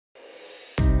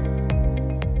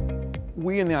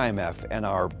We in the IMF and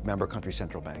our member country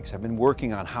central banks have been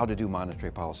working on how to do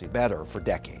monetary policy better for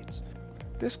decades.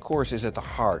 This course is at the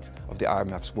heart of the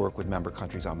IMF's work with member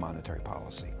countries on monetary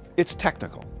policy. It's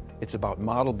technical. It's about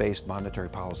model-based monetary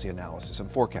policy analysis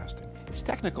and forecasting. It's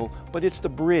technical, but it's the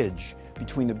bridge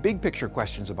between the big picture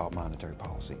questions about monetary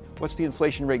policy. What's the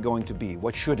inflation rate going to be?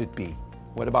 What should it be?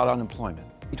 What about unemployment?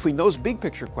 Between those big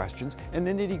picture questions and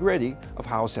the nitty-gritty of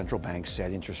how central banks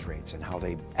set interest rates and how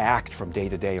they act from day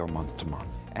to day or month to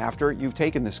month. After you've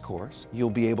taken this course, you'll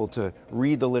be able to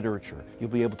read the literature. You'll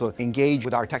be able to engage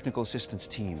with our technical assistance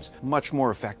teams much more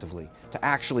effectively to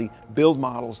actually build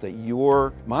models that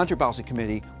your monetary policy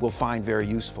committee will find very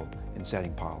useful in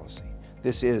setting policy.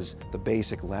 This is the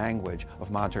basic language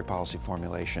of monetary policy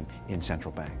formulation in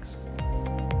central banks.